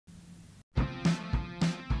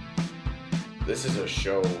This is a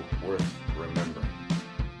show worth remembering.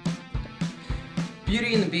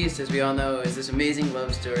 Beauty and the Beast, as we all know, is this amazing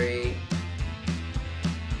love story.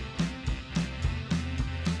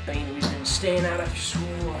 I mean, we've been staying out after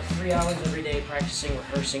school 3 hours every day, practicing,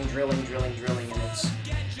 rehearsing, drilling, and it's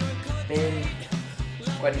been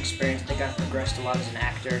quite an experience. I think I've progressed a lot as an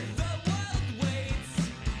actor.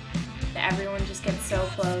 Everyone just gets so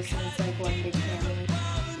close and it's like one big family.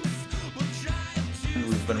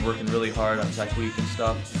 We've been working really hard on tech week and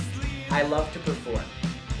stuff. I love to perform.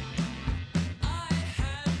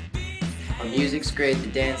 The music's great, the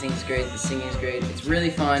dancing's great, the singing's great. It's really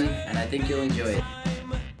fun, and I think you'll enjoy it.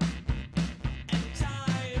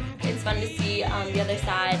 It's fun to see the other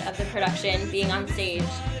side of the production, being on stage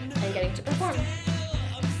and getting to perform.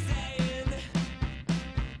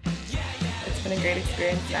 It's been a great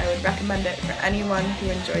experience, and I would recommend it for anyone who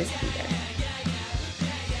enjoys theater.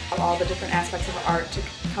 All the different aspects of art to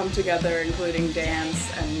come together, including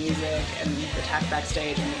dance and music and the tech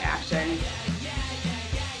backstage and the acting.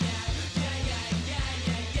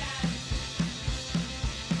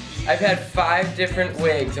 I've had 5 different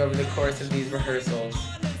wigs over the course of these rehearsals.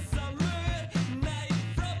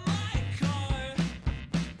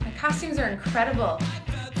 The costumes are incredible.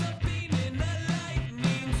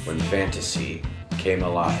 When fantasy came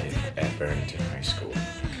alive at Barrington High School.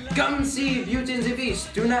 Come see Beauty and the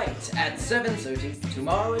Beast tonight at 7:30,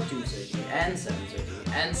 tomorrow at 2:30 and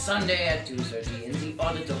 7:30, and Sunday at 2:30 in the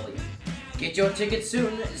auditorium. Get your tickets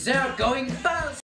soon, they're going fast!